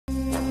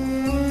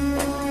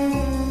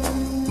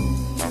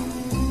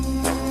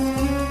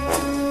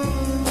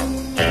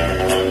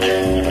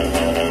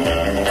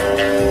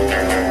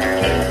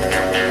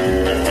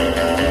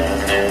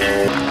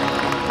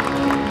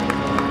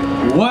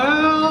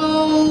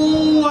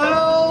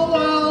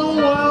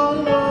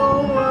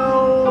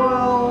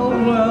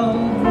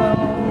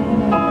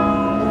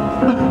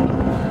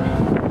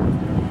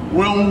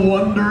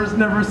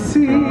never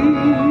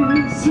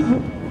cease.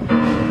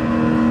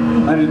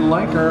 I didn't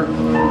like her.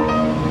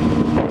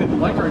 Didn't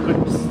like her, I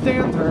couldn't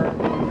stand her.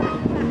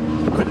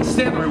 Couldn't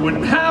stand her, I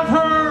wouldn't have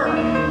her.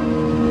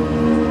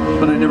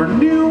 But I never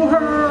knew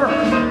her.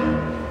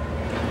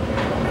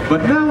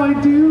 But now I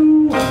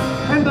do,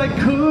 and I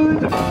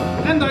could,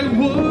 and I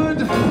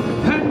would,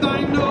 and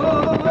I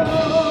know.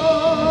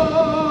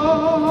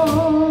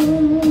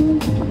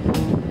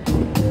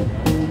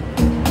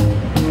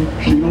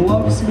 She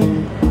loves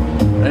me,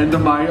 and to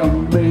my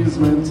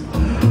amazement,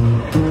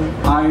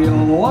 I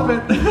love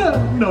it,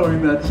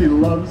 knowing that she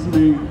loves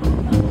me.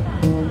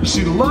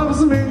 She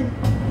loves me,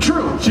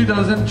 true, she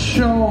doesn't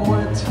show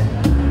it.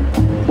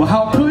 Well,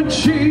 how could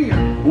she,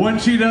 when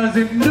she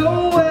doesn't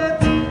know it?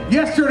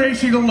 Yesterday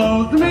she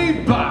loathed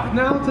me, bah,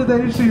 now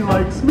today she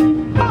likes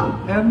me, ah,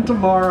 and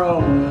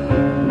tomorrow,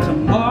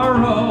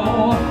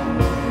 oh,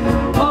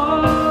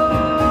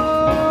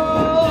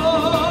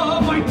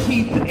 my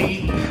teeth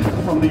ache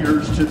from the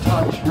urge to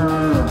touch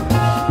her.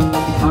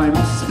 I'm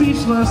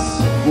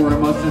speechless, for I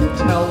mustn't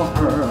tell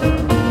her.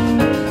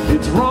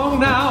 It's wrong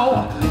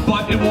now,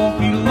 but it won't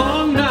be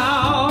long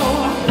now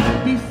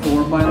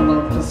before my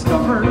love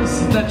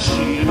discovers that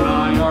she and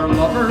I are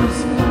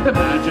lovers.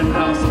 Imagine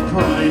how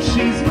surprised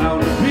she's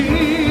bound to be.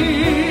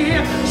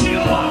 She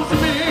loves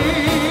me.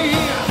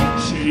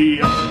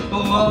 She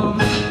loves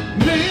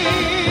me.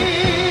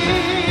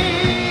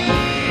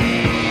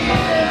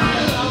 I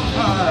love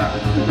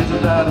her.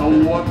 Isn't that a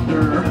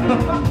wonder?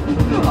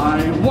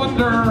 I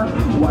wonder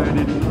why I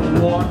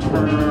didn't want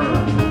her.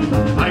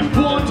 I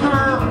want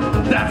her.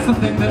 That's the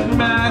thing that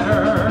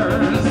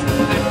matters.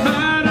 It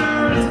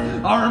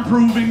matters. Are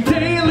improving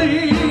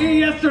daily.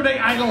 Yesterday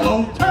I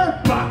loathed her,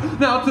 but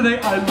now today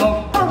I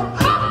love her.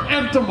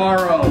 And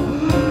tomorrow,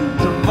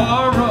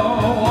 oh,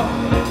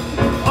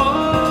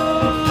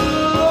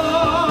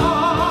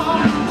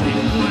 I'm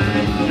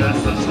tingling, yes,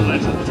 such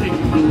legend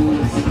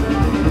tingles.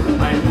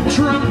 I'm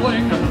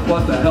trembling,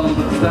 what the hell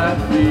does that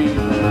mean?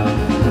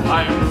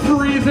 I'm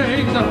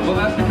freezing, well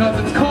that's because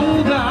it's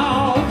cold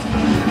out.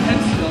 And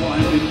still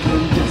I'm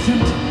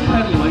incandescent,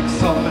 and like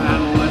some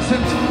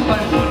adolescent, I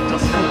want to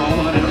scroll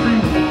on every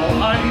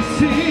wall I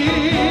see.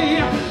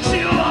 She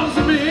loves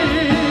me.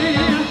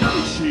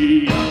 She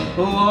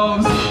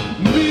loves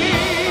me.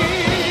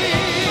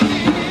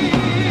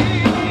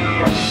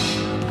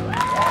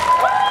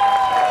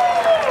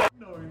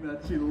 Knowing that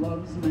she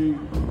loves me.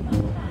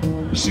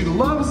 She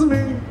loves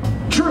me.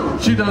 True,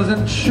 she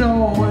doesn't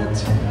show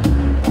it.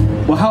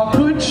 Well, how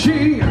could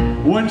she,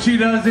 when she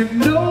doesn't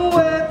know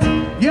it?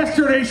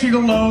 Yesterday she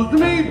loathed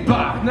me,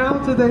 bah, now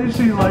today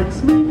she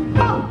likes me,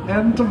 ah,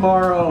 and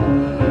tomorrow,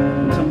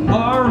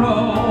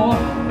 oh,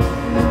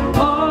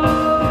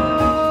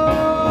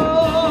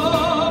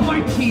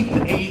 my teeth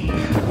ache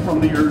from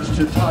the urge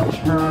to touch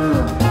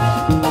her.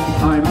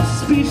 I'm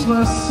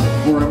speechless,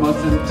 for I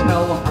mustn't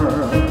tell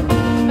her.